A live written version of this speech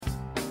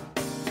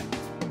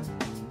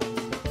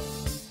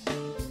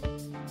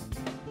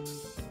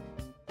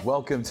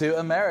Welcome to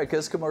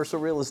America's Commercial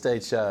Real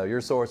Estate Show,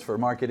 your source for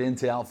market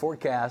intel,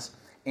 forecasts,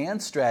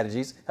 and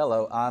strategies.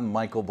 Hello, I'm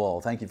Michael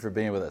Bull. Thank you for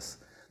being with us.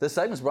 This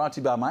segment is brought to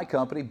you by my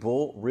company,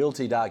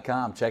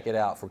 BullRealty.com. Check it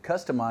out. For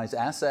customized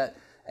asset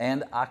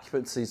and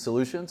occupancy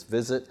solutions,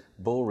 visit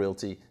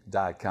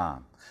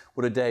BullRealty.com.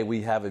 Well, today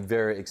we have a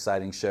very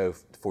exciting show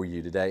for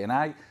you today, and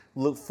I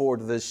look forward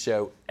to this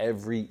show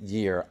every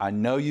year. I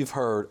know you've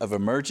heard of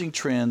Emerging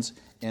Trends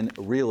in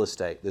Real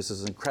Estate. This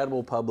is an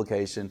incredible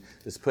publication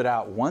that's put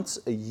out once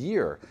a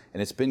year,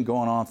 and it's been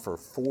going on for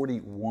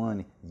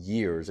 41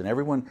 years. And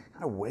everyone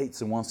kind of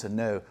waits and wants to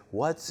know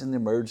what's in the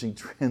Emerging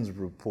Trends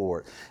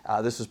report.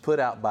 This was put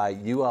out by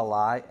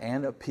ULI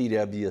and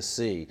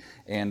PwC.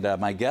 And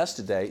my guest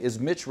today is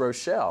Mitch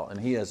Rochelle,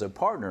 and he is a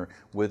partner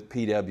with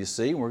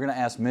PwC. And we're going to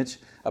ask Mitch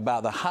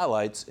about the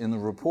highlights in the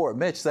report.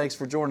 Mitch, thanks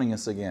for joining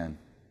us again.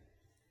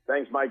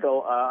 Thanks,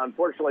 Michael.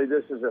 Unfortunately,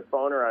 this is a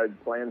phoner. I'd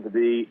planned to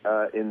be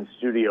in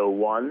Studio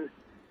One,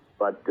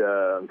 but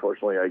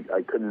unfortunately,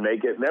 I couldn't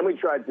make it. And then we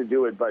tried to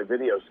do it by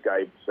video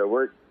Skype, so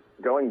we're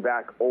going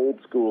back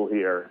old school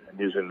here and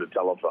using the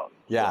telephone.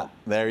 Yeah,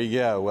 there you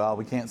go. Well,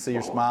 we can't see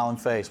your smiling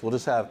face. We'll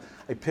just have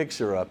a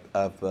picture up you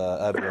up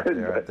there.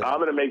 Right there. I'm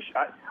going to make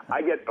sure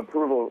I get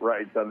approval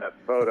rights on that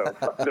photo.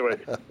 By the way,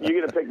 you're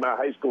going to pick my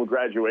high school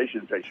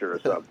graduation picture or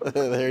something.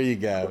 There you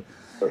go.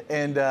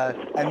 And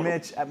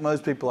Mitch,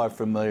 most people are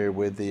familiar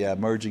with the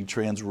Emerging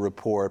Trends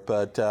report,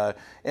 but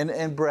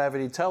in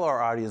brevity, tell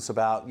our audience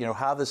about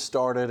how this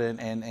started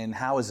and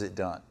how is it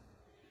done,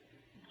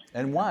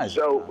 and why is it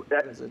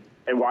done?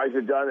 And why is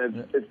it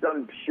done? It's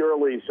done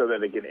purely so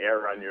that it can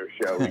air on your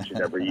show each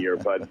and every year.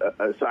 But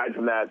aside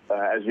from that,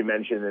 as you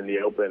mentioned in the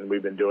open,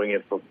 we've been doing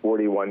it for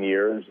 41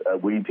 years.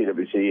 We,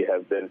 PwC,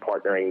 have been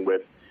partnering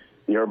with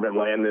the Urban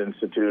Land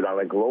Institute on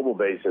a global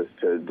basis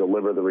to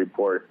deliver the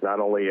report, not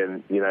only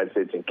in the United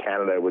States and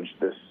Canada, which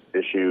this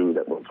issue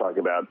that we'll talk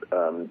about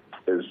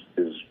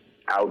is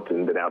out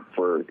and been out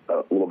for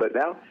a little bit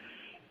now.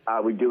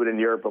 We do it in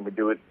Europe and we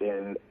do it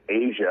in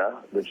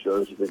Asia, which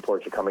those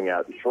reports are coming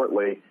out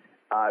shortly.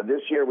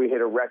 This year we hit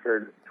a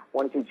record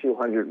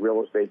 2,200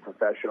 real estate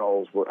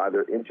professionals were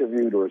either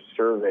interviewed or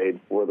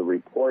surveyed for the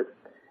report.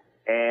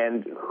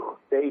 And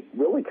they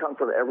really come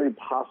from every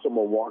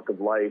possible walk of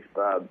life.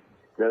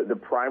 The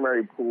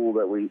primary pool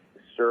that we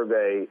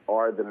survey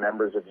are the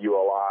members of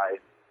ULI,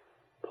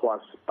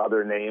 plus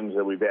other names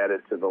that we've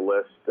added to the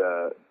list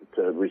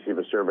to receive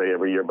a survey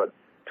every year. But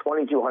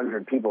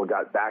 2,200 people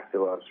got back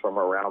to us from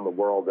around the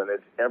world, and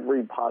it's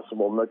every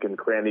possible nook and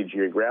cranny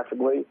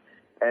geographically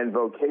and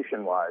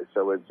vocation-wise.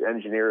 So it's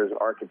engineers,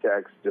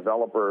 architects,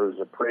 developers,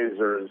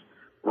 appraisers,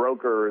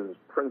 brokers,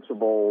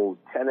 principals,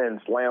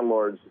 tenants,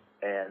 landlords,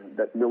 and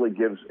that really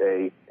gives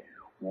a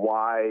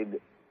wide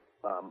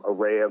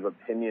array of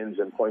opinions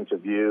and points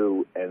of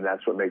view, and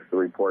that's what makes the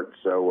report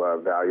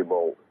so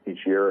valuable each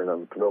year, and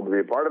I'm thrilled to be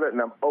a part of it,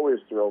 and I'm always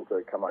thrilled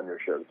to come on your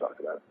show to talk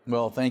about it.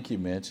 Well, thank you,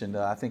 Mitch, and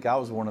I think I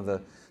was one of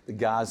the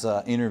guys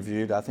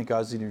interviewed. I think I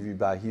was interviewed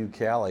by Hugh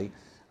Kelly,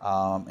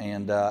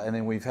 and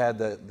then we've had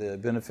the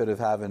benefit of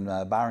having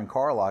Byron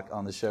Carlock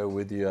on the show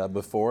with you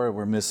before, and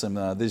we're missing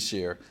this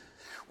year.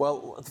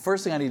 Well, the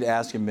first thing I need to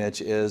ask you, Mitch,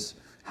 is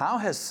how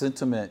has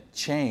sentiment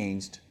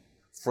changed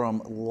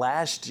from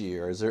last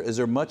year? Is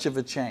there much of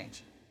a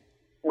change?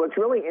 What's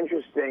really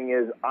interesting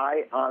is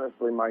I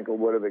honestly, Michael,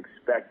 would have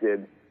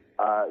expected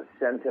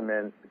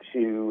sentiment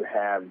to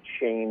have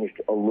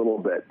changed a little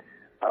bit.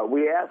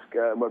 We ask,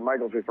 what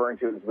Michael's referring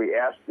to is we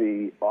ask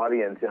the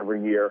audience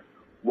every year,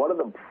 what are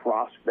the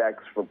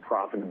prospects for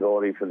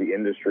profitability for the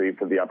industry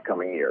for the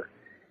upcoming year?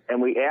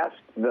 And we ask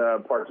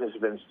the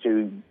participants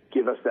to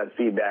give us that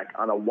feedback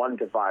on a 1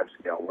 to 5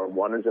 scale, where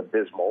 1 is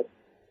abysmal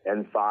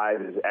and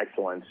 5 is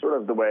excellent, sort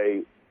of the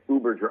way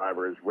Uber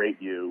drivers rate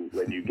you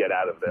when you get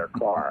out of their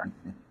car.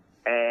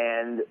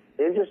 And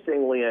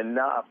interestingly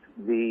enough,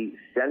 the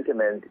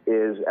sentiment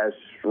is as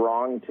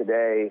strong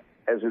today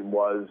as it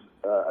was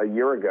a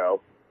year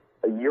ago.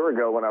 A year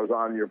ago when I was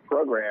on your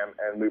program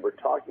and we were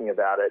talking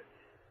about it,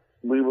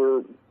 we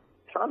were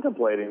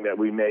contemplating that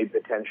we may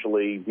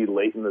potentially be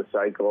late in the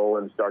cycle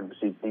and start to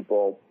see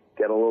people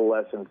get a little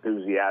less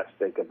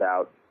enthusiastic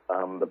about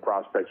the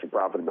prospects for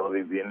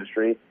profitability of the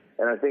industry.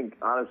 And I think,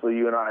 honestly,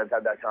 you and I have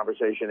had that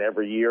conversation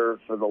every year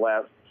for the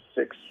last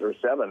 6 or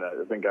 7.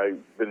 I think I've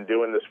been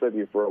doing this with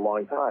you for a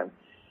long time.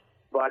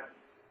 But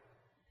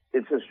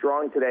it's as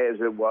strong today as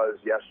it was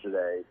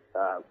yesterday,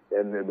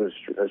 and it was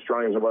as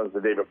strong as it was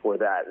the day before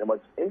that. And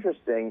what's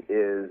interesting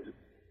is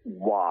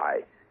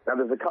why. Now,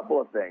 there's a couple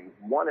of things.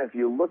 One, if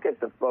you look at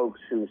the folks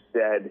who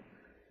said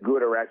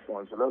good or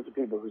excellent, so those are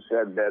people who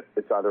said that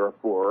it's either a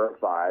 4 or a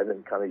 5,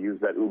 and kind of use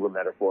that Uber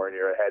metaphor in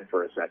your head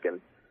for a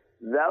second.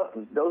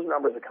 Those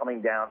numbers are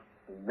coming down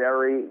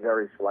very,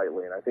 very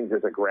slightly, and I think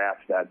there's a graph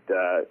that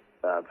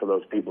for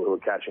those people who are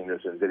catching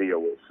this in video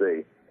will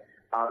see.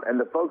 And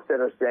the folks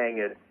that are saying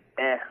it,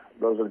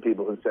 those are the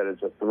people who said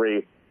it's a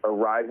 3, are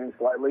rising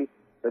slightly,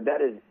 but that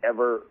is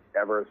ever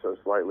so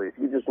slightly. If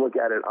you just look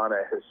at it on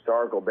a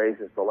historical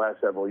basis, the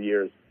last several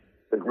years,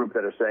 the group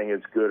that are saying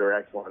it's good or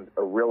excellent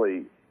are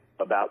really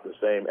about the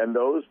same. And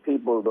those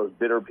people, those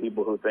bitter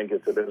people who think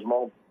it's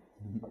abysmal,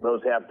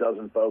 those half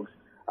dozen folks,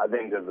 I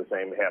think they're the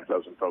same half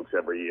dozen folks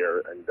every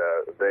year, and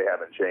they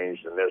haven't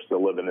changed, and they're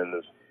still living in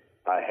this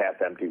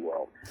half-empty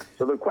world.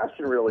 So the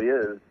question really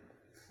is,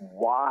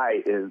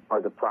 why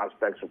are the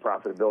prospects for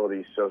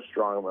profitability so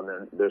strong when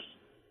they're this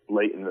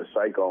late in the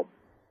cycle?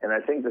 And I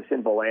think the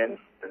simple answer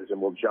is,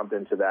 and we'll jump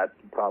into that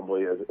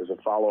probably as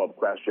a follow-up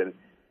question,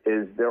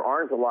 is there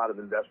aren't a lot of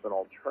investment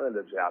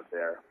alternatives out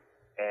there.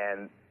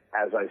 And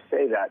as I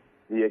say that,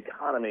 the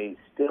economy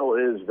still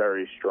is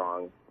very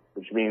strong,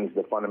 which means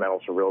the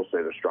fundamentals for real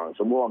estate are strong.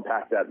 So we'll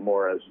unpack that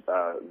more as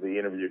the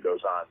interview goes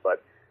on.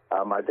 But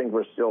I think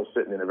we're still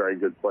sitting in a very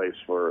good place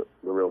for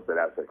the real estate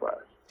asset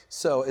class.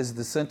 So is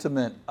the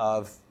sentiment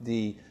of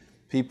the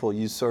people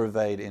you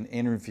surveyed and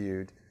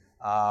interviewed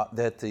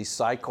that the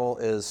cycle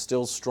is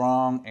still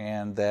strong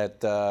and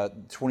that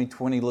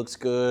 2020 looks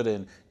good?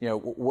 And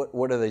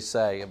what do they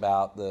say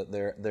about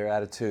their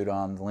attitude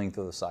on the length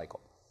of the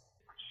cycle?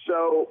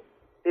 So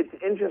it's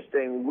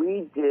interesting.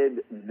 We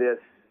did this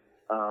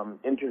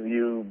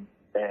interview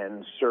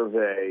and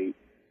survey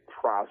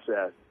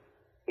process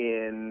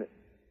in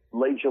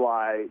late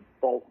July,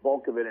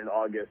 bulk of it in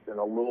August, and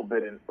a little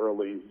bit in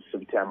early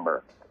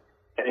September.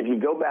 And if you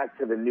go back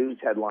to the news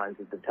headlines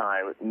at the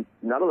time,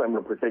 none of them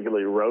were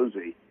particularly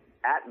rosy.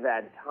 At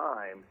that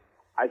time,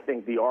 I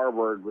think the R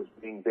word was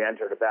being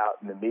bantered about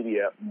in the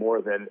media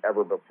more than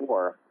ever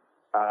before.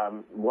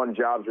 One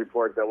jobs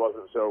report that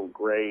wasn't so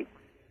great,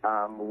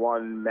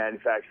 one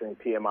manufacturing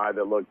PMI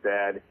that looked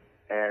bad,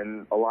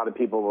 and a lot of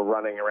people were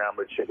running around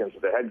with chickens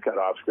with their head cut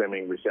off,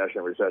 screaming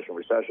recession, recession,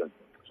 recession.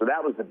 So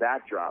that was the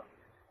backdrop.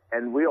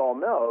 And we all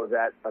know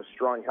that a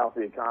strong,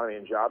 healthy economy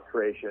and job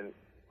creation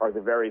are the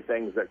very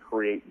things that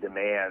create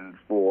demand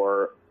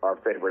for our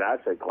favorite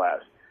asset class.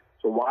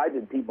 So why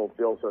did people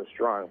feel so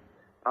strong?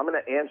 I'm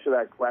going to answer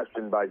that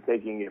question by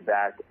taking you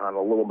back on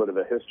a little bit of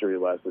a history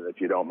lesson,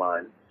 if you don't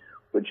mind,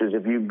 which is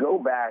if you go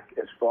back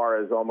as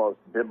far as almost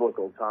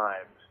biblical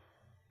times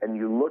and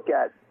you look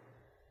at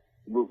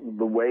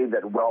the way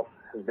that wealth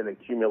has been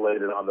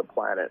accumulated on the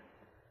planet,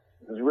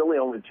 there's really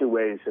only two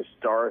ways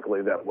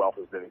historically that wealth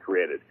has been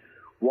created.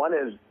 One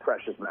is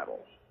precious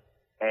metals,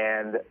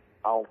 and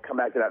I'll come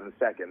back to that in a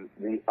second.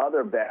 The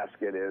other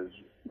basket is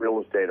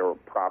real estate or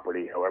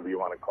property, however you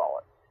want to call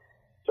it.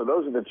 So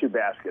those are the two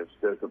baskets.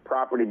 There's the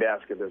property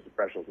basket, there's the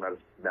precious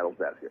metals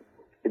basket.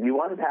 If you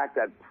want to pack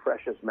that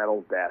precious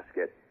metals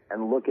basket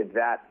and look at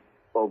that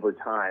over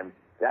time,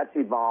 that's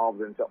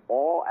evolved into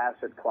all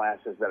asset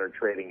classes that are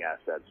trading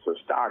assets. So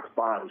stocks,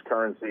 bonds,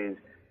 currencies,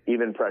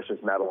 even precious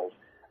metals.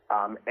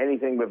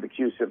 Anything with the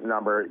QSIP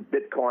number,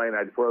 Bitcoin,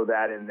 I'd throw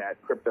that in that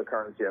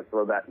cryptocurrency. I'd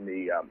throw that in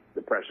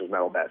the precious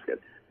metal basket.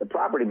 The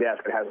property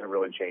basket hasn't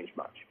really changed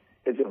much.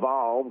 It's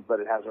evolved, but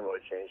it hasn't really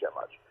changed that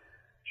much.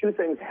 Two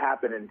things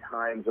happen in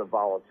times of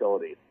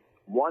volatility.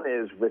 One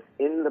is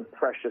within the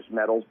precious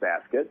metals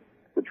basket,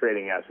 the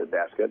trading asset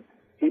basket,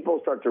 people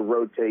start to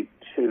rotate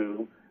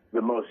to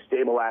the most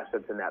stable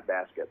assets in that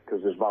basket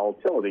because there's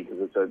volatility,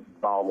 because it's a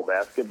volatile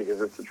basket, because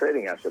it's the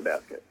trading asset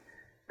basket.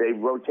 They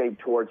rotate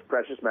towards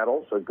precious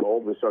metals, so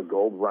gold. We saw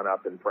gold run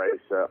up in price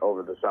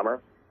over the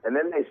summer. And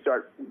then they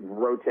start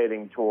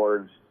rotating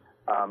towards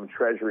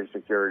treasury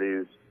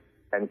securities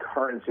and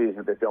currencies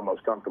that they feel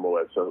most comfortable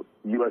with. So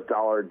U.S.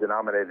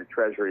 dollar-denominated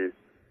treasuries,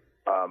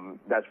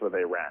 that's where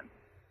they ran.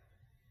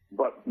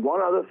 But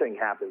one other thing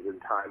happens in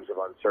times of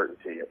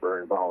uncertainty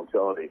or in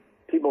volatility.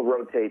 People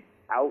rotate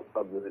out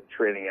of the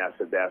trading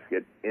asset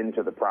basket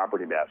into the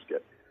property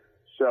basket.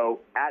 So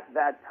at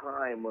that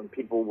time, when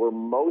people were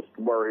most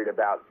worried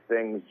about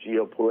things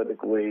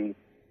geopolitically,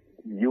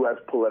 U.S.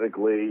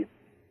 politically,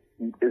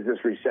 is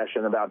this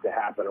recession about to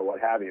happen or what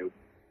have you,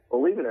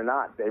 believe it or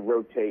not, they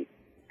rotate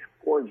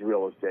towards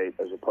real estate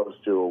as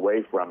opposed to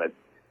away from it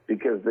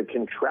because the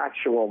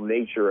contractual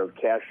nature of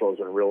cash flows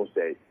in real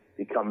estate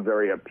become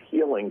very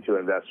appealing to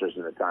investors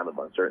in a time of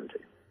uncertainty.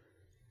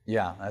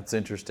 Yeah, that's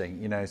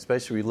interesting.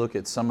 Especially we look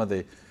at some of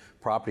the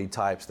property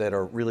types that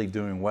are really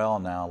doing well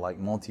now,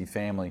 like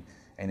multifamily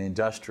and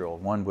industrial.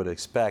 One would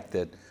expect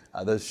that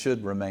those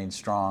should remain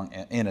strong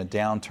in a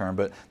downturn.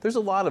 But there's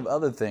a lot of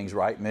other things,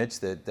 right, Mitch,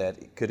 that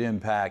could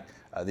impact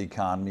the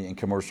economy and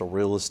commercial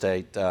real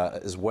estate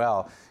as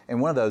well. And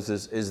one of those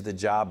is the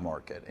job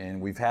market. And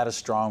we've had a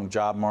strong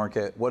job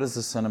market. What is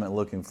the sentiment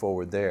looking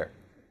forward there?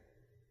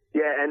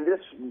 Yeah, and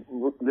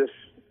this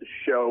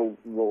show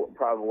will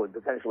probably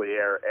potentially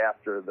air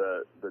after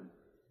the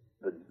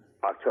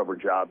October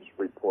jobs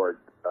report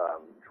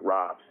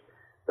drops.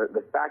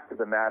 The fact of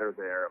the matter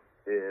there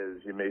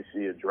is you may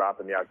see a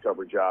drop in the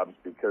October jobs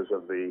because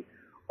of the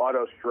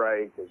auto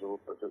strike as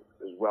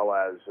well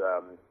as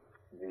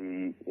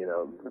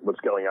what's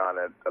going on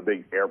at a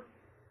big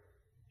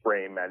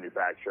airframe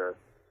manufacturer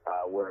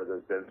where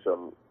there's been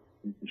some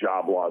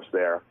job loss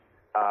there.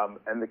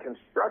 And the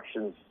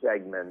construction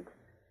segment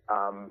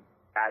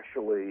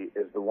actually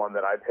is the one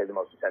that I pay the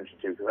most attention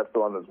to because that's the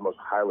one that's most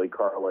highly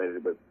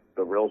correlated with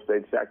the real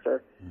estate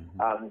sector.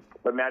 Mm-hmm.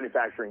 But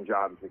manufacturing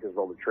jobs, because of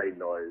all the trade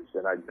noise,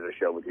 and I did a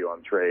show with you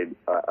on trade,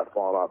 have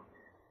fallen off.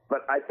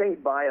 But I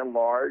think by and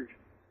large,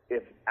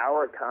 if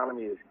our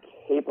economy is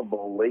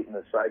capable late in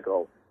the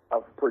cycle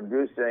of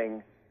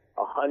producing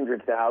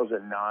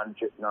 100,000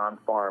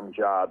 non-farm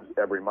jobs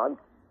every month,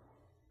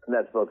 and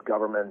that's both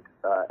government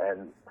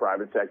and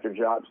private sector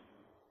jobs,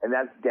 and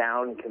that's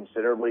down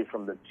considerably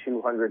from the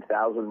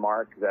 200,000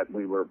 mark that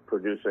we were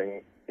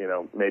producing,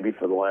 maybe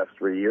for the last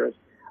 3 years.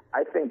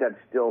 I think that's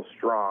still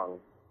strong,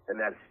 and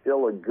that's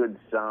still a good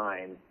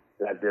sign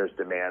that there's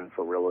demand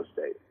for real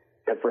estate.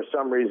 If for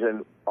some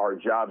reason our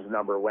jobs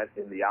number went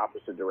in the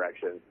opposite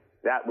direction,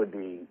 that would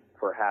be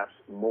perhaps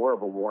more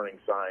of a warning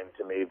sign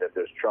to me that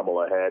there's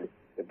trouble ahead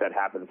if that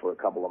happened for a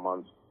couple of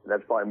months. And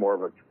that's probably more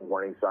of a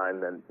warning sign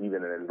than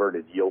even an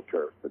inverted yield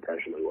curve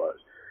potentially was.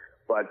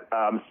 But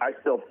I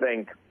still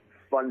think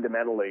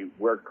fundamentally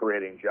we're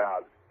creating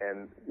jobs.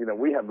 And,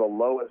 we have the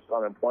lowest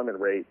unemployment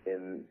rate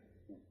in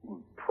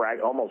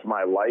almost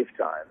my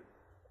lifetime.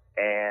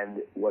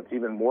 And what's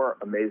even more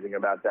amazing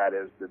about that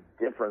is the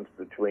difference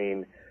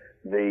between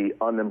the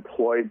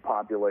unemployed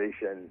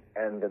population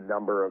and the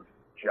number of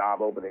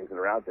job openings that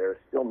are out there is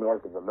still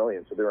north of 1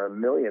 million. So there are 1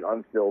 million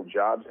unfilled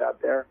jobs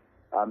out there.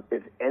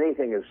 If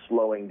anything is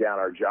slowing down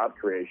our job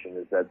creation,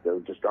 is that there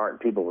just aren't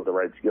people with the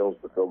right skills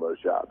to fill those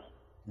jobs.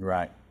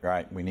 Right.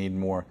 We need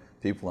more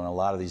people in a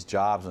lot of these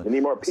jobs. We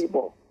need more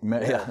people.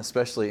 Yeah,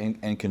 especially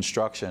in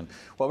construction.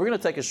 Well, we're going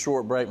to take a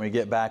short break. When we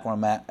get back, I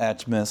want to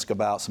ask Misk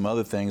about some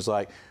other things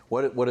like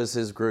what does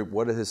his group,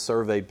 what do his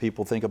surveyed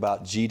people think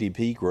about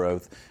GDP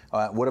growth?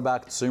 What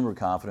about consumer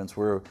confidence?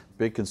 We're a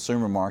big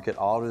consumer market.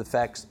 All of it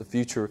affects the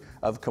future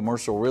of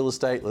commercial real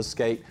estate. Let's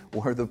skate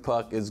where the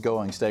puck is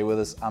going. Stay with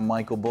us. I'm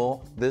Michael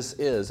Bull. This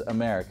is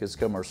America's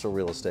Commercial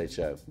Real Estate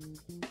Show.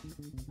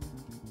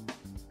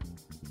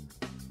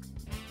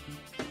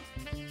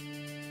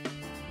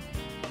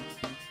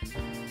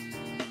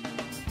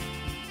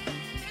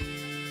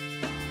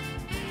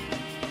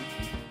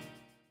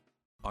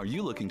 Are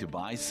you looking to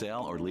buy,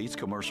 sell, or lease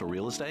commercial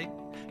real estate?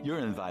 You're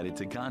invited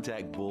to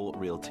contact Bull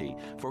Realty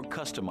for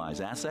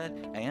customized asset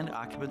and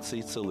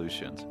occupancy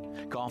solutions.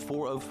 Call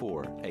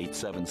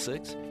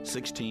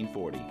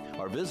 404-876-1640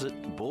 or visit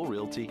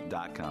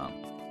bullrealty.com.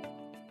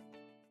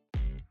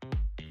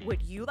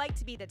 Would you like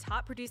to be the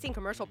top producing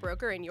commercial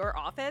broker in your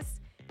office?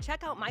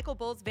 Check out Michael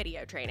Bull's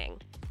video training.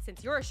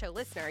 Since you're a show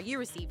listener, you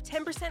receive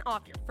 10%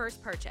 off your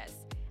first purchase.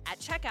 At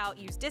checkout,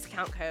 use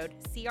discount code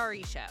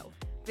CRESHOW.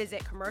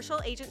 Visit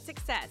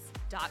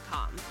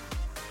commercialagentsuccess.com.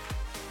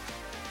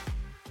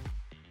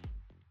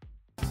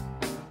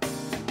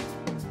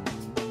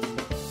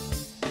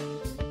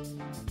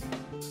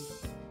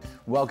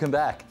 Welcome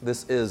back.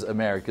 This is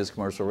America's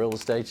Commercial Real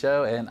Estate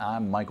Show, and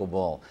I'm Michael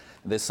Bull.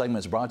 This segment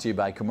is brought to you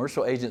by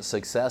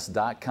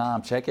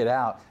commercialagentsuccess.com. Check it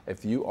out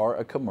if you are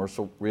a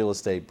commercial real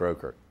estate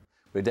broker.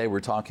 Today we're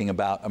talking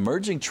about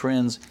emerging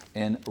trends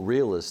in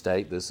real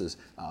estate. This is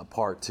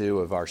part 2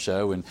 of our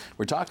show, and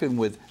we're talking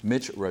with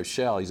Mitch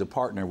Rochelle. He's a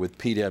partner with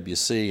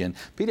PwC, and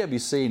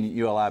PwC and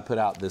ULI put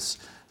out this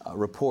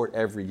report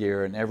every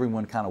year, and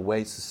everyone kind of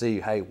waits to see,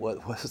 hey, what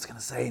it's going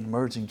to say in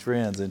emerging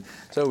trends. And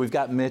so we've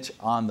got Mitch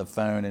on the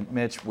phone, and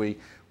Mitch, where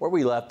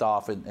we left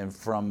off and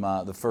from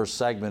the first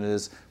segment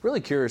is really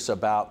curious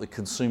about the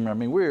consumer. I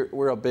mean,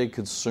 we're a big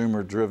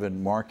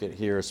consumer-driven market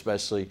here,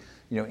 especially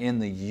in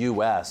the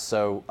U.S.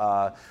 So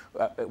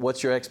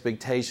what's your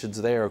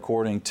expectations there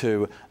according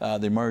to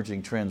the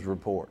Emerging Trends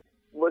report?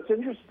 What's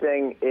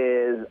interesting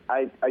is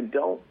I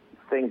don't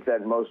think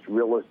that most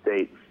real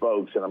estate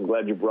folks, and I'm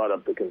glad you brought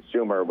up the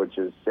consumer, which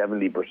is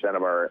 70%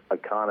 of our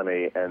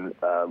economy, and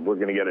we're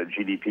going to get a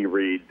GDP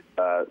read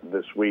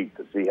this week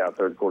to see how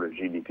third quarter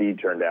GDP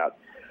turned out.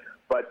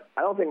 But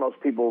I don't think most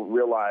people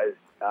realize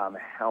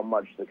how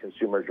much the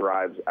consumer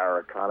drives our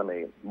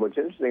economy. What's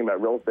interesting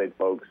about real estate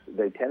folks,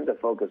 they tend to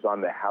focus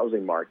on the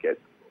housing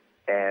market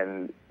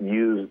and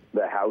use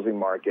the housing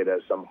market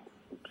as some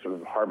sort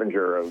of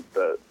harbinger of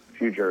the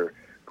future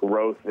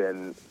growth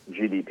in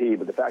GDP.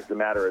 But the fact of the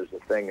matter is, the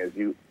thing, as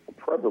you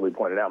appropriately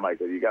pointed out,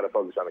 Michael, you got to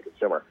focus on the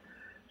consumer.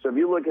 So if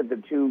you look at the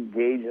 2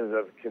 gauges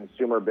of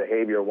consumer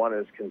behavior, one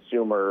is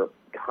consumer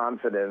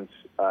confidence,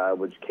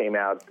 which came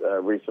out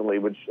recently,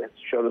 which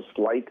showed a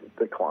slight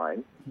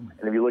decline.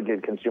 And if you look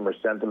at consumer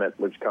sentiment,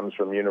 which comes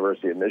from the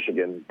University of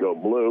Michigan, go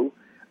blue,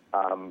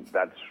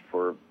 that's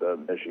for the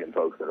Michigan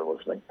folks that are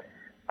listening,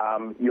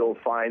 you'll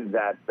find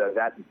that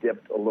that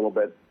dipped a little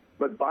bit.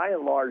 But by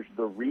and large,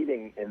 the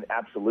reading in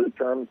absolute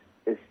terms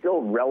is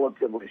still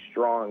relatively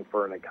strong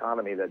for an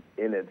economy that's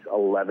in its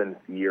 11th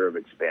year of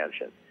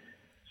expansion.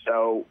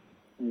 So,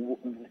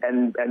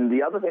 and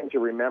the other thing to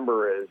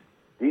remember is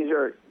these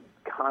are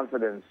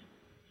confidence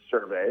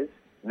surveys,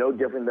 no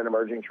different than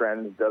Emerging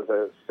Trends does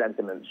a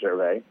sentiment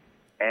survey.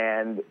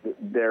 And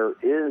there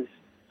is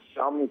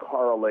some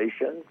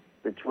correlation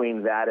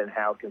between that and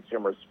how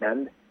consumers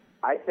spend.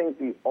 I think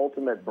the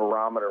ultimate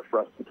barometer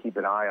for us to keep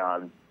an eye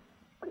on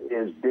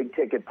is big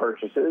ticket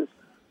purchases.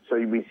 So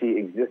we see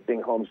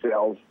existing home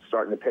sales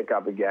starting to pick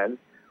up again.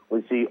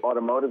 We see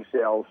automotive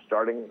sales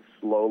starting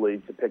slowly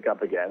to pick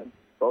up again,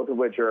 both of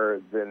which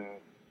are been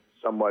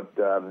somewhat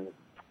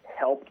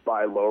helped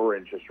by lower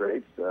interest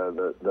rates.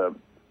 The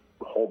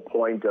whole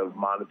point of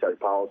monetary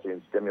policy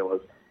and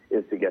stimulus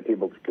is to get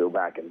people to go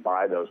back and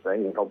buy those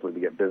things and hopefully to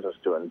get business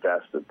to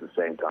invest at the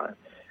same time.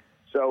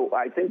 So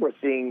I think we're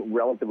seeing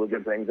relatively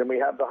good things, and we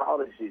have the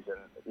holiday season,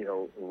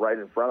 right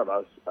in front of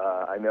us.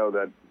 I know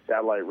that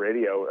satellite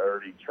radio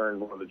already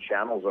turned one of the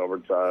channels over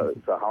to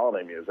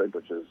holiday music,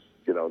 which is,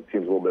 seems a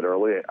little bit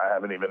early. I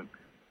haven't even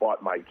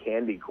bought my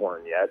candy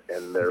corn yet,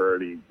 and they're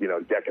already,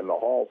 decking the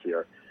halls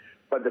here.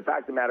 But the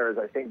fact of the matter is,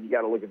 I think you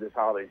got to look at this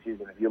holiday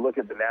season. If you look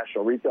at the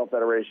National Retail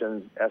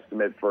Federation's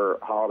estimate for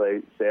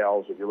holiday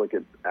sales, if you look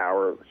at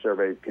our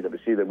survey,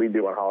 PwC, that we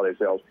do on holiday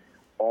sales,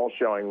 all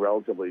showing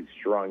relatively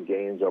strong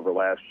gains over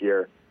last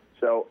year.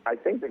 So I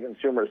think the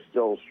consumer is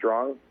still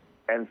strong.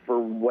 And for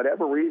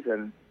whatever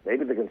reason,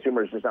 maybe the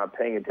consumer is just not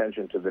paying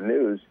attention to the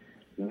news.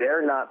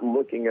 They're not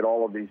looking at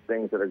all of these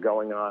things that are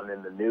going on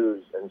in the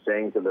news and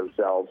saying to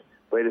themselves,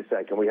 wait a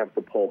second, we have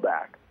to pull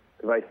back.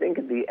 Because I think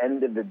at the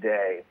end of the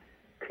day,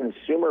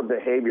 consumer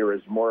behavior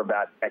is more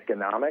about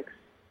economics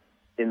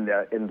in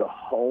the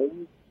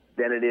home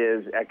than it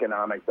is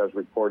economics as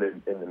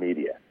reported in the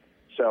media.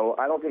 So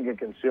I don't think a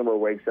consumer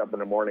wakes up in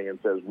the morning and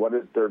says, what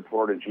did third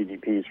quarter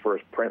GDP's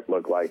first print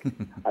look like?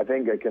 I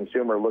think a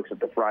consumer looks at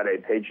the Friday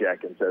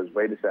paycheck and says,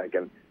 wait a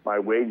second, my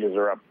wages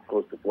are up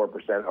close to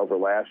 4% over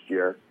last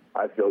year.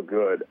 I feel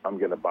good. I'm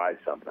going to buy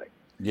something.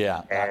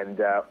 Yeah. And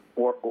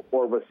or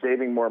we're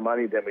saving more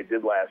money than we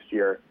did last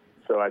year.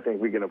 So I think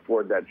we can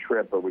afford that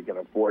trip or we can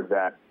afford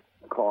that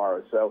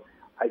car. So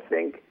I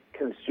think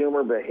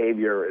consumer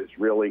behavior is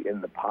really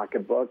in the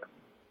pocketbook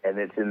and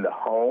it's in the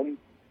home.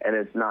 And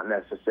it's not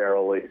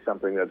necessarily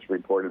something that's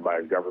reported by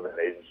a government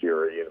agency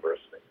or a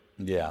university.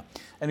 Yeah.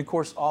 And of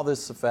course, all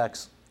this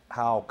affects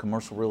how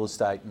commercial real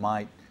estate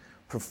might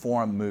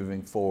perform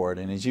moving forward.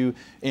 And as you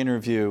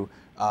interview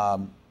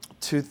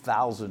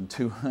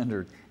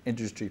 2,200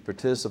 industry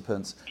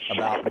participants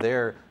about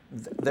their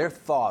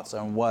thoughts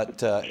on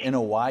what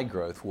NOI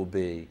growth will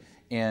be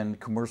in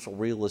commercial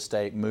real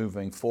estate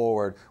moving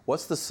forward,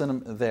 what's the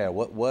sentiment there?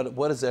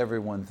 What is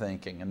everyone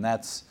thinking? And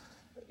that's,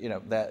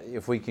 that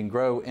if we can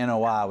grow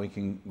NOI, we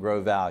can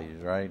grow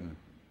values, right?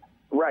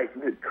 Right,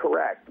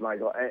 correct,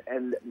 Michael.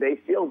 And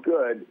they feel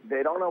good.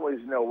 They don't always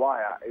know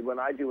why. When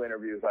I do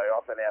interviews, I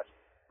often ask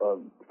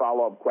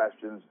follow-up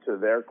questions to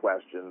their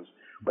questions.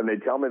 When they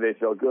tell me they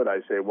feel good, I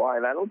say why.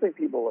 And I don't think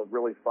people have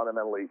really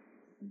fundamentally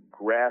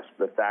grasped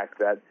the fact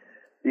that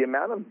the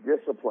amount of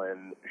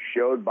discipline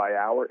showed by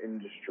our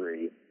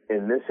industry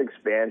in this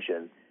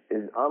expansion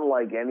is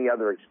unlike any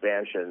other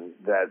expansion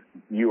that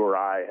you or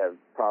I have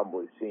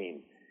probably seen.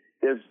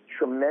 There's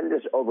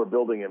tremendous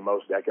overbuilding in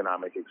most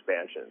economic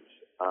expansions,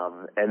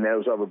 and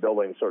those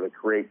overbuildings sort of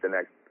create the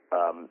next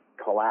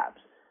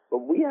collapse.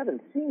 But we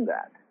haven't seen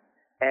that.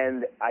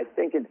 And I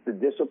think it's the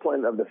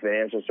discipline of the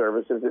financial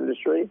services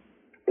industry.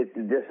 It's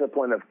the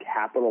discipline of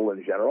capital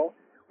in general.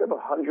 We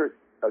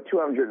have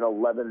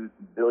 $211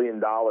 billion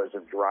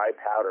of dry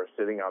powder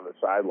sitting on the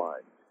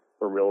sidelines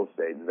for real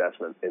estate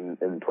investment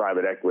in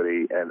private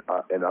equity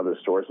and other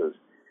sources.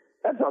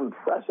 That's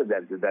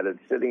unprecedented that it's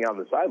sitting on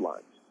the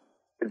sidelines.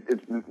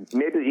 It's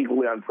maybe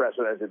equally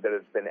unprecedented that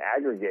it's been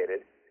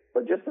aggregated,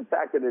 but just the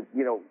fact that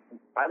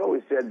I've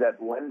always said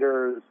that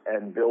lenders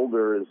and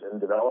builders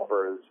and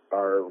developers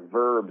are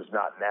verbs,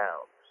 not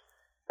nouns.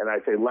 And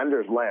I say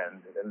lenders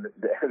lend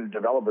and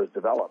developers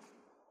develop.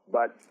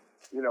 But,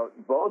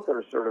 both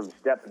are sort of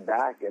stepping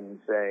back and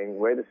saying,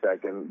 wait a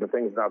second, the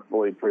thing's not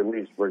fully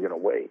pre-leased, we're going to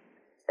wait.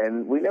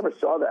 And we never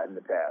saw that in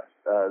the past.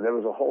 There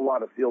was a whole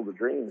lot of field of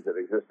dreams that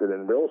existed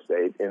in real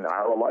estate in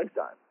our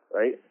lifetime,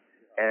 right?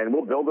 And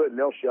we'll build it and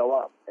they'll show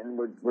up. And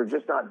we're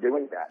just not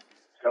doing that.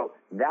 So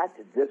that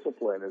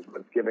discipline is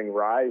what's giving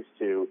rise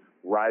to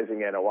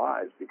rising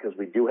NOIs because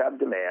we do have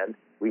demand,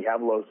 we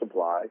have low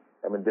supply,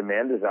 and when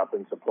demand is up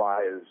and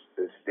supply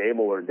is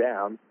stable or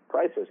down,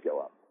 prices go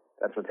up.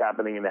 That's what's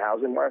happening in the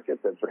housing market.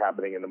 That's what's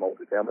happening in the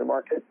multifamily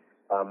market.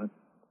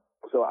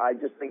 So I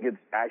just think it's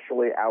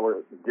actually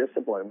our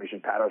discipline. We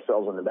should pat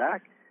ourselves on the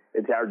back.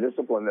 It's our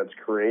discipline that's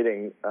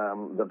creating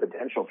the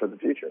potential for the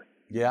future.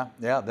 Yeah,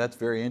 that's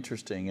very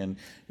interesting. And,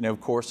 of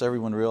course,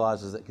 everyone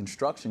realizes that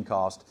construction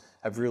costs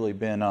have really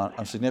been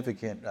a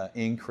significant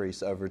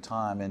increase over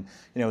time. And,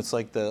 it's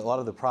like a lot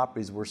of the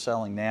properties we're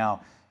selling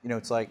now,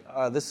 it's like,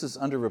 this is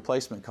under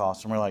replacement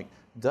costs. And we're like,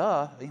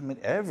 duh, I mean,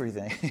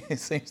 everything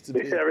seems to be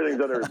everything's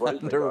under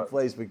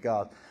replacement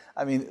cost.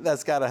 I mean,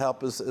 that's got to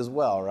help us as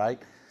well, right?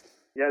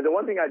 Yeah, the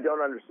one thing I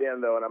don't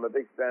understand, though, and I'm a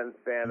big fan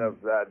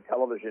of that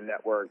television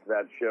network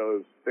that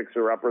shows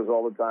fixer-uppers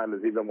all the time,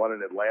 is even one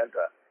in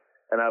Atlanta.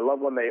 And I love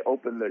when they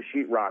open the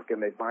sheetrock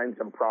and they find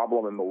some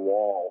problem in the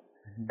wall,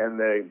 and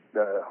the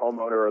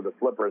homeowner or the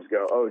flippers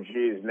go, oh,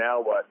 geez,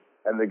 now what?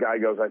 And the guy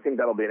goes, I think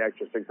that'll be an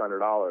extra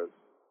 $600.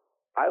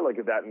 I look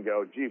at that and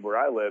go, gee, where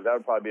I live, that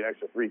would probably be an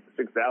extra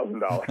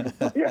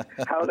 $6,000. Yeah,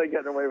 how are they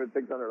getting away with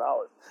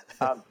 $600?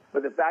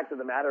 But the fact of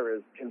the matter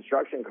is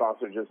construction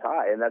costs are just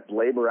high, and that's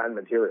labor and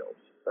materials,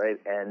 right?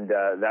 And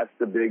that's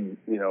the big,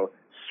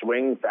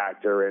 swing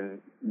factor in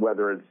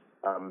whether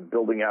it's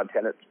building out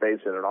tenant space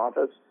in an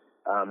office,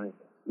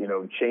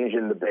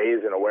 changing the bays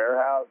in a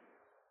warehouse,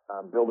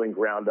 building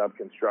ground-up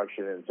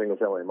construction in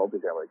single-family and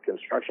multifamily.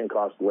 Construction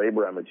costs,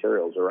 labor, and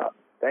materials are up.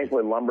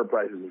 Thankfully, lumber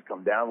prices have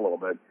come down a little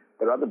bit,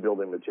 but other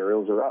building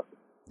materials are up.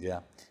 Yeah.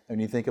 When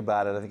you think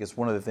about it, I think it's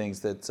one of the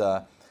things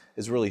that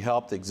has really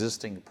helped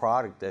existing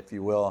product, if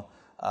you will,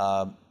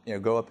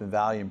 go up in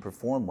value and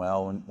perform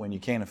well when you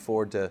can't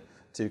afford to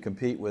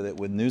compete with it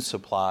with new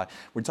supply.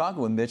 We're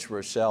talking with Mitch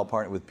Rochelle,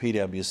 partnered with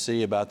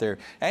PwC, about their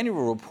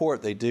annual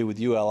report they do with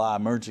ULI,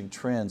 Emerging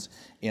Trends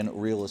in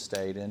Real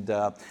Estate. And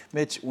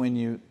Mitch, when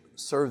you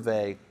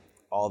survey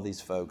all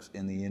these folks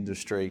in the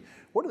industry,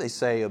 what do they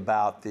say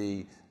about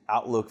the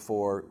outlook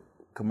for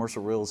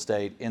commercial real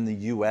estate in the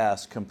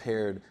U.S.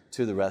 compared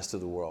to the rest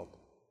of the world?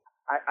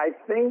 I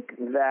think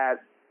that,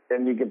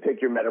 and you can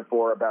pick your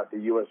metaphor about the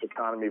U.S.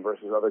 economy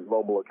versus other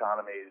global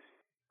economies,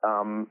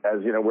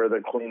 as you know, we're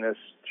the cleanest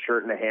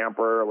shirt in a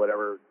hamper, or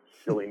whatever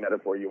silly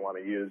metaphor you want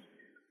to use.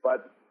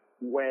 But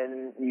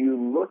when you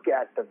look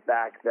at the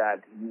fact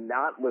that,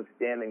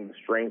 notwithstanding the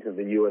strength of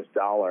the U.S.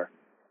 dollar,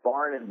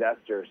 foreign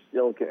investors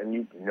still can, and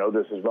you know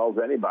this as well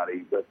as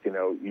anybody with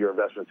your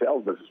investment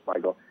sales business,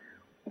 Michael,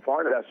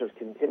 foreign investors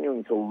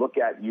continuing to look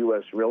at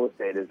U.S. real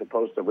estate as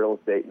opposed to real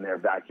estate in their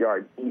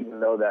backyard, even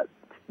though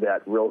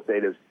that real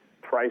estate is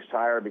priced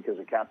higher because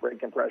of cap rate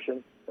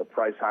compression, or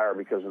priced higher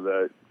because of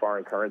the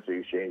foreign currency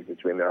exchange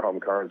between their home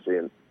currency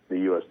and the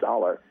U.S.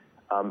 dollar.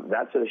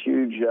 That's a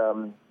huge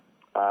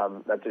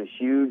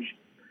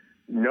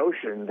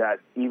notion that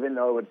even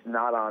though it's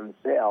not on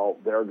sale,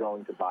 they're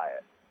going to buy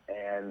it.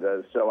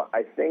 And so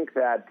I think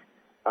that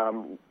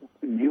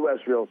U.S.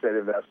 real estate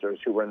investors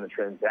who are in the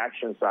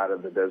transaction side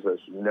of the business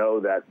know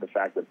that the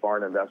fact that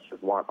foreign investors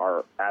want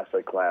our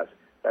asset class,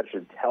 that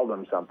should tell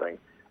them something.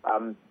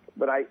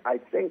 But I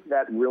think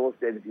that real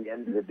estate at the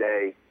end of the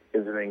day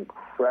is an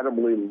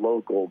incredibly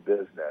local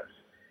business.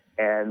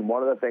 And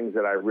one of the things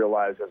that I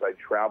realized as I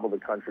travel the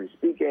country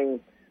speaking,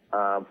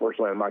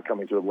 fortunately I'm not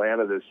coming to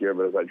Atlanta this year,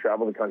 but as I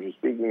travel the country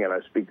speaking and I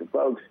speak to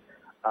folks,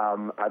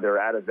 either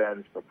at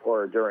events,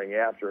 before, during,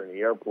 after, in the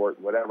airport,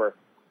 whatever,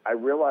 I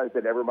realized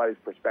that everybody's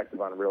perspective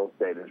on real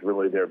estate is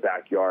really their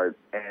backyard.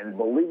 And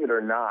believe it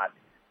or not,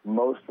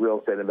 most real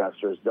estate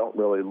investors don't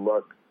really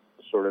look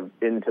sort of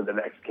into the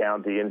next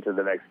county, into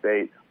the next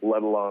state,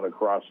 let alone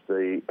across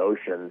the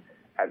ocean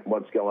at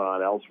what's going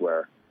on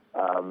elsewhere.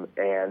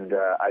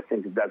 I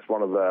think that's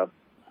one of the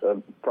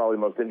probably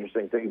most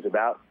interesting things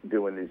about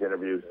doing these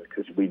interviews,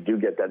 because we do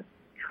get that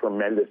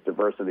tremendous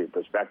diversity of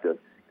perspective,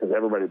 because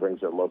everybody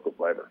brings their local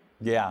flavor.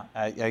 Yeah,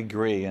 I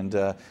agree. And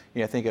I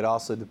think it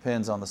also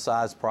depends on the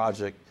size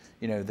project,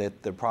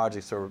 that the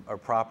projects are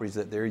properties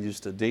that they're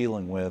used to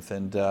dealing with.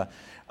 And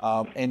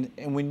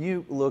when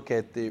you look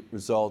at the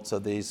results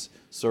of these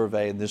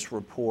survey and this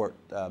report,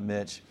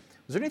 Mitch,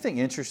 was there anything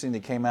interesting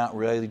that came out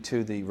related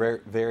to the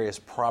various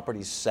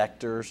property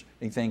sectors?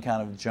 Anything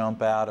kind of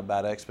jump out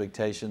about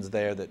expectations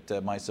there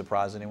that might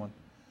surprise anyone?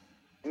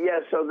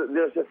 Yeah, so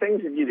there's the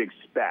things that you'd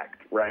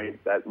expect,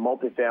 right? That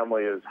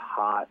multifamily is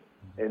hot,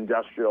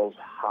 industrial's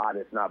hot,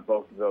 if not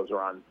both of those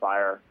are on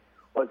fire.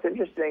 What's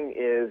interesting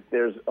is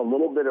there's a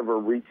little bit of a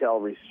retail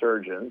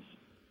resurgence,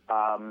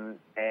 and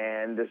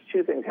there's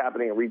two things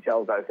happening in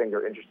retail that I think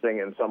are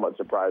interesting and somewhat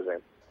surprising.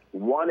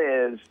 One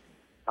is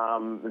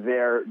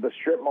the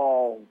strip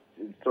mall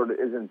sort of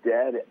isn't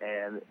dead,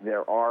 and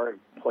there are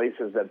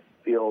places that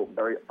feel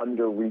very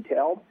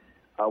under-retailed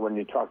when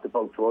you talk to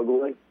folks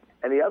locally.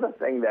 And the other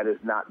thing that is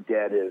not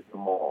dead is the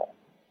mall.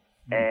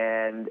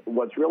 And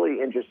what's really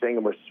interesting,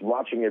 and we're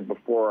watching it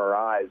before our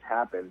eyes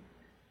happen,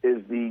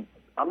 is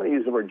I'm going to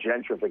use the word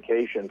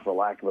gentrification, for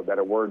lack of a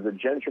better word, the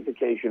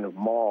gentrification of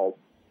malls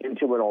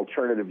into an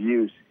alternative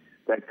use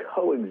that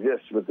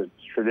coexists with the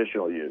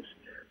traditional use.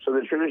 So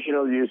the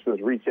traditional use was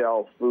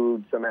retail,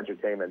 food, some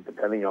entertainment,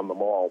 depending on the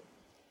mall.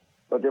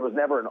 But there was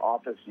never an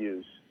office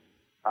use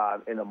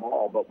in a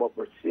mall. But what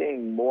we're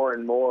seeing more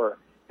and more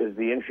is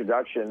the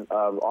introduction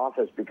of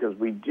office, because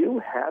we do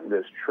have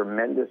this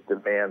tremendous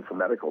demand for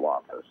medical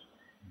office.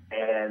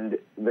 And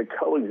the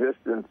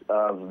coexistence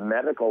of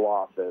medical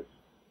office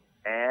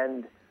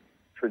and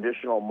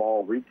traditional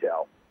mall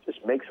retail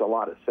just makes a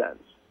lot of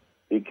sense,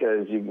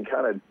 because you can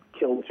kind of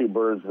kill two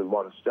birds with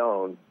one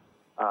stone.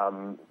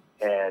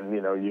 And,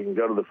 you can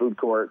go to the food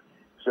court.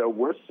 So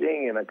we're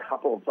seeing in a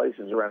couple of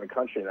places around the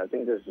country, and I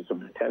think this is a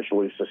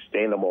potentially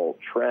sustainable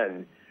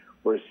trend,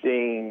 we're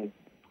seeing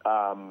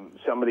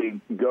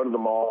somebody go to the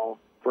mall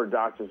for a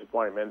doctor's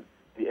appointment.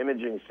 The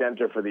imaging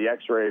center for the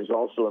x-ray is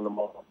also in the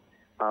mall.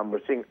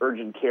 We're seeing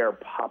urgent care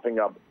popping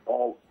up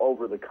all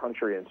over the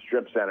country in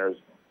strip centers,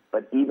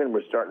 but even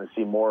we're starting to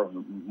see more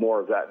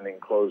of that in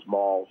enclosed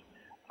malls,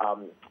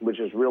 which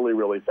is really,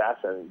 really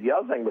fascinating. The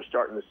other thing we're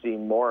starting to see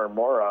more and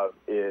more of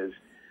is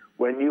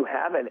when you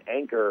have an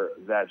anchor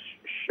that's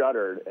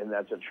shuttered and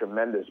that's a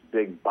tremendous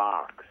big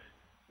box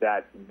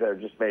that there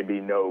just may be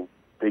no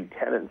big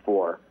tenant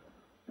for,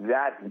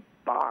 that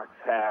box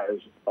has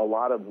a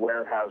lot of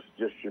warehouse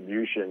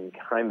distribution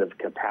kind of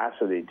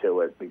capacity to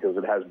it, because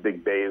it has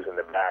big bays in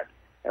the back.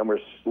 And we're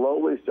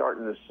slowly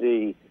starting to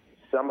see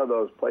some of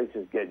those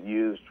places get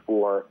used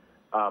for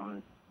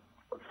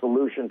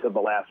solution to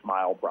the last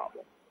mile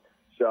problem.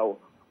 So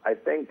I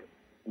think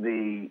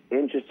the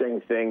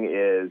interesting thing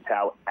is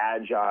how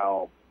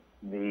agile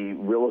the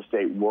real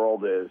estate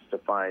world is to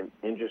find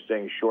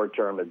interesting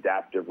short-term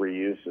adaptive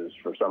reuses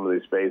for some of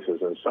these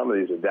spaces, and some of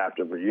these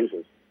adaptive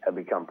reuses have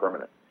become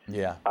permanent.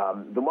 Yeah.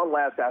 The one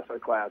last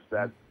asset class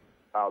that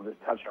I'll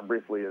just touch on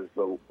briefly is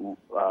the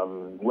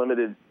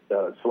limited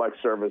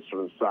select service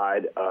sort of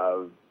side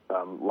of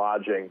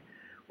lodging,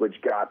 which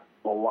got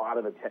a lot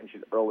of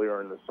attention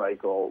earlier in the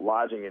cycle.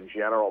 Lodging in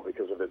general,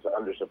 because of its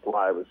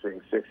undersupply, was seeing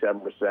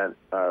 6-7%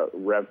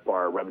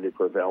 RevPAR, revenue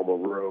per available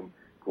room,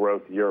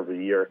 growth year over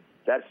year.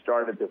 That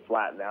started to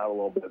flatten out a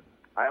little bit.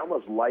 I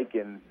almost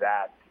liken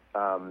that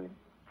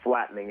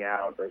flattening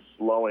out or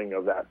slowing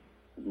of that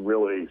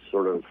really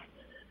sort of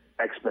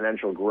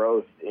exponential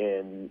growth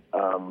in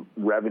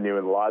revenue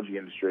in the lodging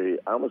industry.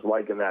 I almost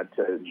liken that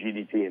to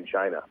GDP in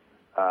China,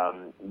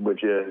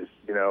 which is,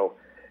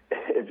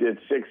 if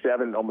it's 6,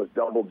 7, almost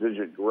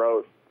double-digit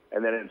growth,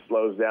 and then it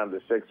slows down to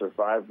 6 or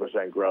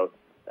 5% growth,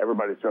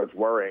 everybody starts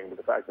worrying. But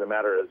the fact of the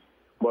matter is,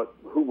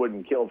 who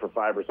wouldn't kill for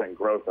 5%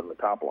 growth on the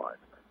top line?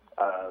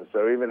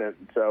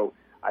 So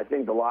I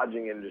think the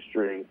lodging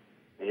industry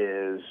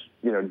is,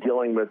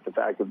 dealing with the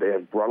fact that they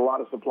have brought a lot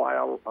of supply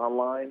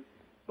online,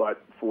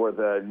 but for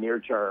the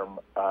near term,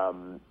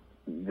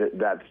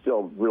 that's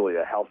still really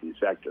a healthy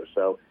sector.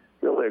 So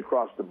really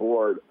across the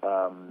board,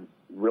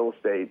 real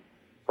estate,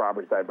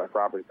 property type by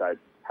property type,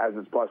 has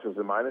its pluses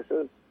and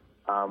minuses,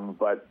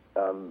 but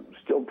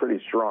still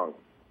pretty strong.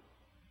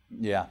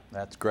 Yeah,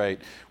 that's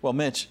great. Well,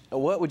 Mitch,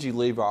 what would you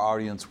leave our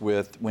audience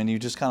with when you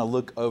just kind of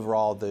look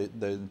overall the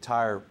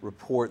entire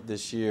report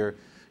this year,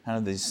 kind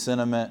of the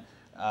sentiment?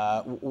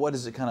 What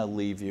does it kind of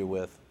leave you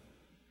with?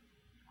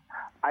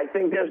 I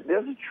think there's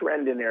a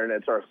trend in there, and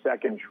it's our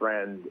second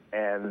trend,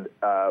 and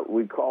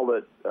we call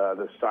it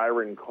the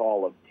siren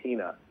call of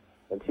TINA.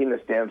 And TINA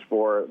stands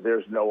for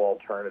There's No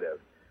Alternative.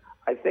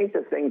 I think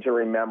the thing to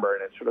remember,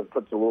 and it sort of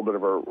puts a little bit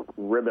of a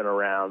ribbon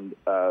around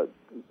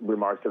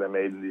remarks that I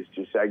made in these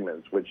two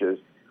segments, which is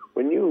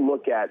when you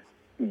look at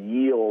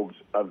yields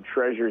of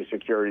Treasury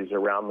securities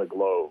around the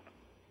globe,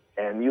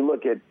 and you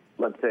look at,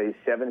 let's say,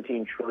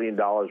 $17 trillion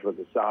worth of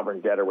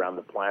sovereign debt around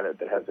the planet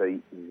that has a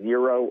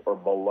 0 or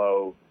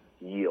below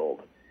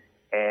yield,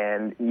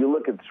 and you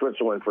look at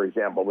Switzerland, for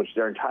example, which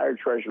their entire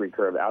Treasury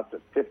curve out to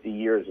 50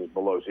 years is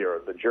below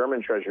 0. The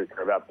German Treasury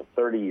curve out to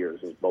 30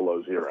 years is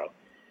below 0.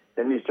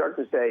 Then you start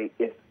to say,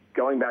 if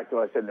going back to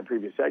what I said in the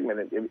previous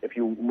segment, if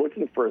you're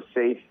looking for a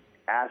safe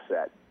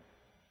asset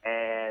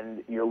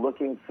and you're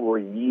looking for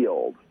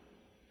yield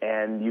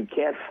and you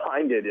can't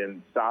find it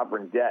in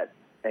sovereign debt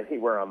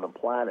anywhere on the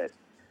planet,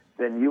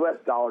 then U.S.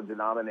 dollar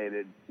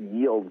denominated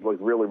yields look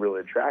really,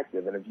 really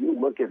attractive. And if you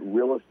look at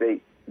real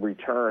estate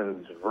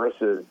returns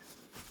versus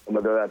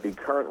whether that be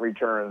current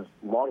returns,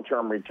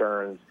 long-term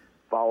returns,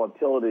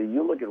 volatility,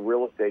 you look at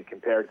real estate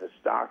compared to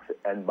stocks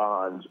and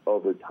bonds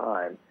over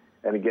time.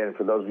 And again,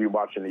 for those of you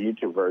watching the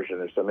YouTube version,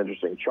 there's some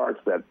interesting charts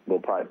that will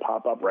probably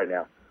pop up right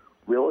now.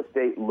 Real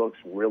estate looks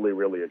really,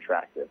 really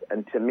attractive.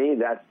 And to me,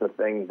 that's the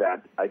thing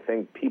that I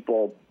think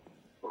people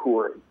who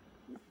are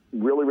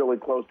really, really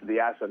close to the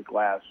asset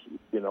class,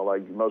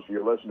 like most of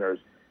your listeners,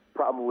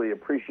 probably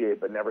appreciate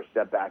but never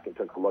step back and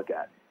took a look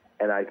at.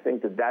 And I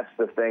think that that's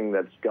the thing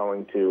that's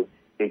going to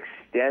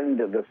extend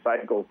the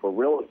cycle for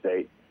real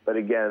estate. But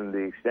again,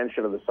 the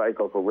extension of the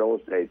cycle for real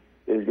estate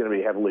is going to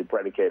be heavily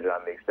predicated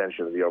on the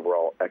extension of the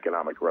overall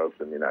economic growth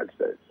in the United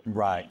States.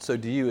 Right. So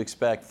do you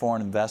expect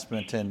foreign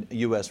investment in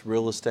U.S.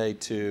 real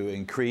estate to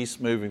increase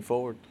moving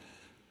forward?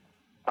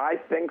 I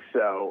think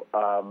so.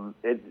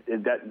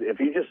 If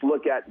you just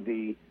look at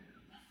the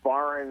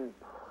foreign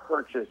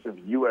purchase of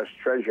U.S.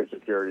 Treasury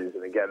securities,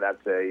 and again,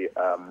 that's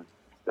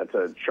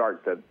a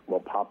chart that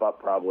will pop up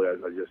probably as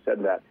I just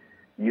said that,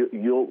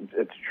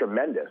 it's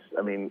tremendous.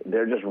 I mean,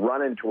 they're just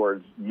running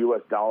towards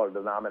U.S.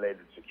 dollar-denominated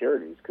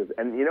securities.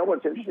 And you know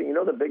what's interesting?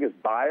 The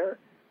biggest buyer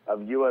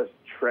of U.S.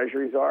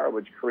 Treasuries are,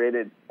 which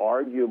created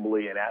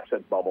arguably an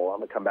asset bubble. I'm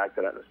going to come back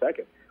to that in a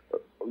second.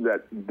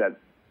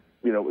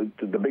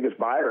 The biggest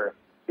buyer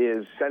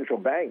is central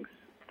banks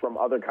from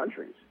other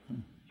countries.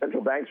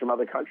 Central banks from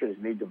other countries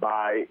need to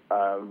buy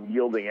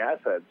yielding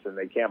assets, and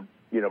they can't,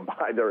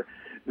 buy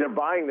they're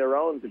buying their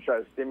own to try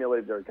to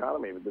stimulate their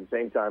economy, but at the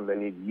same time, they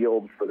need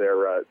yield for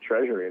their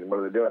treasury. And what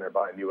are they doing? They're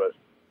buying U.S.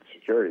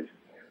 securities.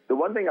 The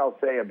one thing I'll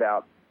say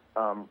about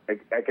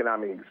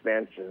economic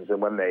expansions and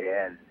when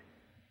they end,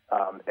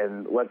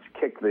 and let's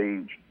kick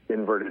the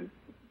inverted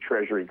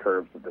treasury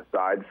curve to the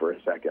side for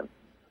a second.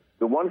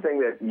 The one thing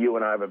that you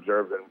and I have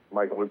observed, and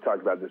Michael, we've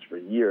talked about this for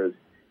years,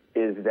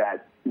 is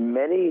that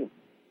many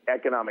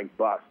economic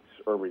busts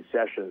or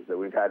recessions that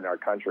we've had in our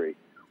country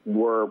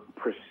were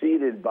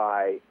preceded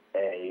by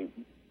a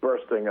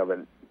bursting of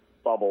a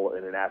bubble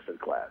in an asset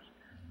class.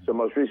 So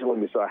most recently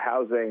we saw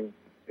housing.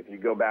 If you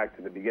go back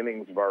to the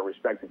beginnings of our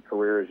respective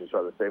careers, you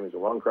saw the savings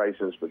and loan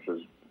crisis, which was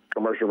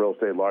commercial real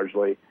estate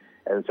largely.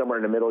 And somewhere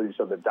in the middle, you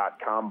saw the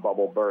dot-com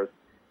bubble burst.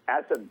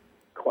 Asset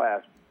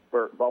class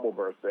bubble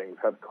burstings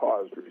have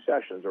caused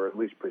recessions, or at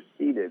least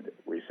preceded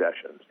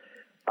recessions.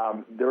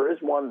 There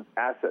is one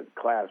asset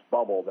class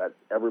bubble that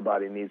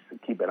everybody needs to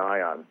keep an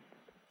eye on,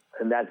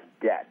 and that's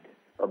debt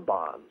or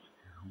bonds.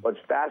 What's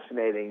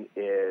fascinating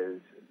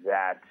is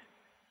that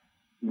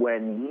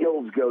when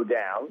yields go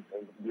down,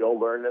 and you'll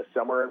learn this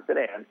somewhere in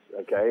finance,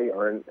 okay,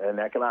 or in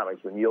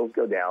economics, when yields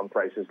go down,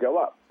 prices go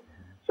up.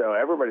 So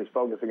everybody's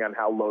focusing on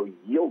how low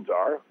yields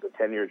are. The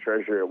 10-year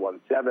Treasury at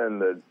 1.7,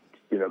 the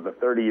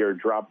 30-year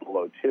dropped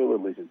below 2,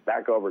 at least it's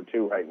back over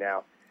 2 right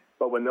now.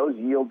 But when those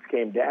yields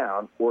came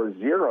down, or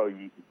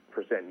 0%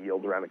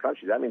 yields around the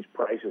country, that means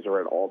prices are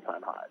at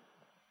all-time highs.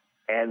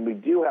 And we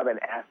do have an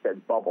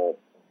asset bubble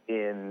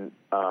in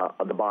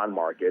the bond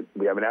market.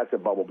 We have an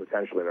asset bubble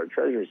potentially in our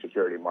Treasury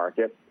security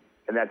market,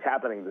 and that's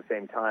happening at the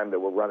same time that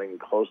we're running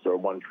close to a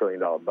 $1 trillion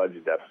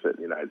budget deficit in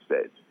the United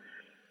States.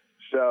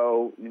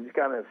 So you just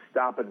kind of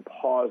stop and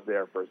pause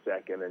there for a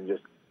second, and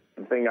just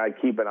the thing I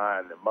keep an eye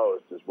on the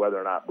most is whether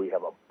or not we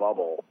have a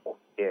bubble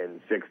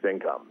in fixed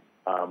income.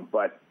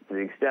 But to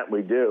the extent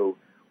we do,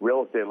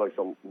 real estate looks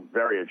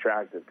very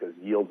attractive because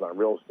yields on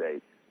real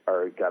estate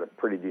are got a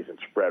pretty decent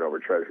spread over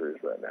treasuries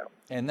right now.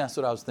 And that's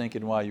what I was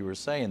thinking while you were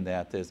saying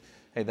that is,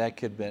 hey, that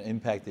could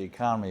impact the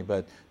economy,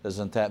 but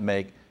doesn't that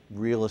make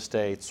real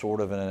estate sort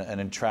of an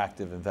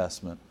attractive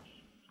investment?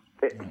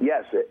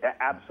 Yes, it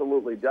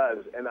absolutely does.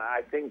 And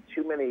I think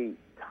too many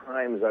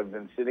times I've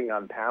been sitting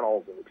on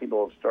panels and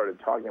people have started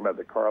talking about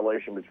the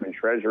correlation between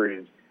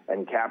treasuries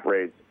and cap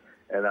rates,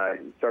 and I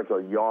start to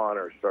yawn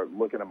or start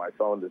looking at my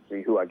phone to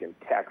see who I can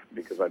text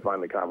because I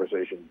find the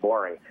conversation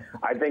boring.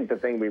 I think the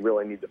thing we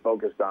really need to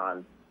focus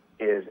on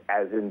is,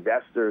 as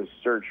investors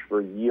search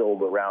for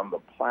yield around the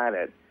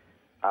planet,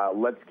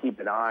 let's keep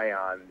an eye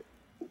on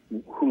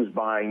who's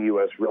buying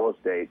U.S. real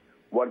estate,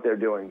 what they're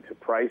doing to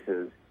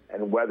prices,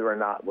 and whether or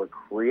not we're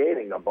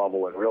creating a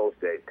bubble in real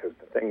estate, because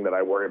the thing that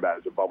I worry about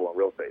is a bubble in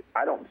real estate.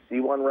 I don't see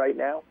one right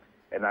now,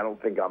 and I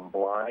don't think I'm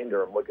blind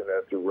or I'm looking at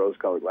it through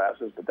rose-colored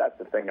glasses, but that's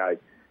the thing I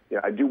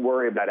do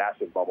worry about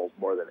asset bubbles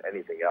more than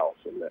anything else,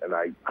 and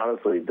I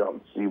honestly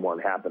don't see one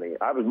happening.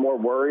 I was more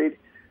worried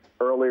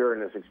earlier in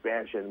this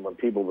expansion when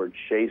people were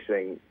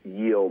chasing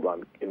yield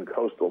in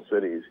coastal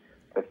cities.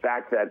 The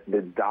fact that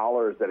the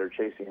dollars that are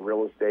chasing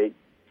real estate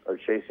are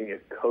chasing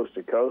it coast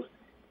to coast,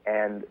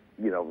 and,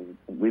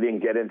 we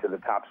didn't get into the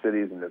top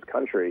cities in this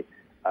country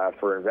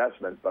for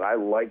investment, but I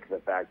like the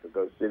fact that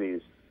those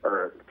cities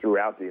are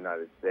throughout the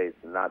United States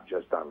and not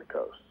just on the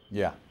coast.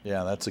 Yeah,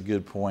 that's a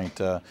good point.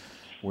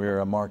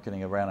 We're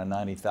marketing around a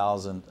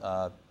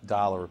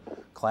 $90,000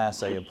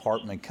 Class A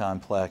apartment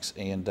complex,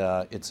 and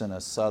it's in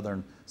a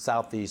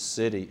southeast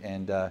city.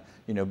 And,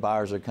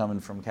 buyers are coming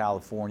from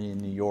California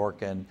and New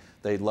York, and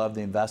they love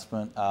the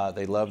investment.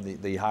 They love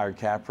the higher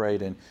cap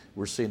rate, and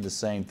we're seeing the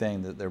same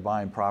thing, that they're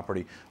buying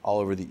property all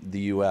over the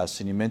U.S.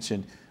 And you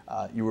mentioned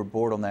you were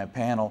bored on that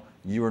panel.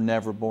 You were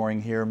never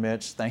boring here,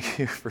 Mitch. Thank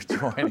you for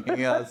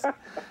joining us.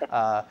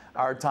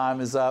 Our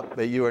time is up,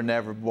 but you are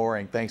never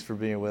boring. Thanks for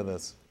being with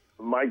us.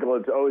 Michael,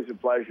 it's always a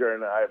pleasure,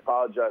 and I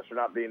apologize for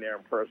not being there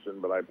in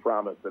person, but I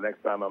promise the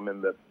next time I'm in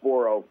the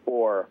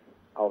 404,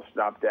 I'll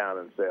stop down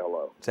and say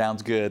hello.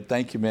 Sounds good.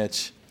 Thank you,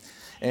 Mitch.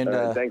 And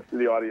thanks to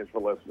the audience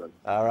for listening.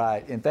 All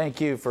right, and thank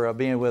you for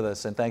being with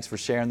us, and thanks for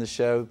sharing the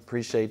show.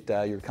 Appreciate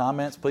your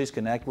comments. Please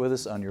connect with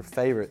us on your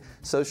favorite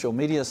social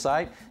media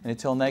site. And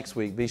until next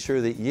week, be sure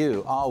that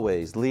you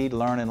always lead,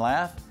 learn, and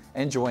laugh,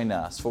 and join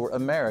us for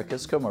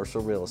America's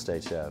Commercial Real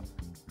Estate Show.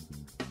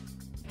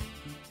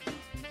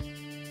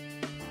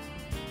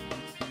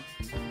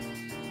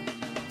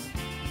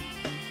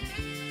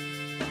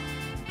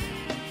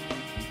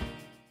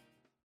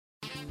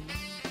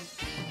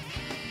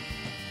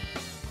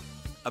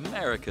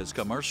 America's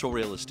Commercial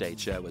Real Estate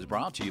Show is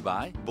brought to you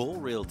by Bull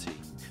Realty.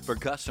 For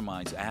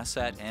customized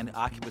asset and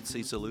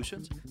occupancy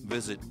solutions,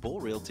 visit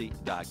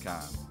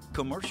bullrealty.com.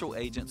 Commercial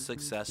Agent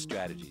Success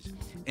Strategies.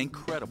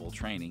 Incredible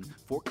training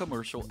for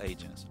commercial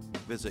agents.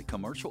 Visit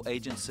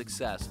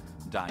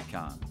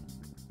commercialagentsuccess.com.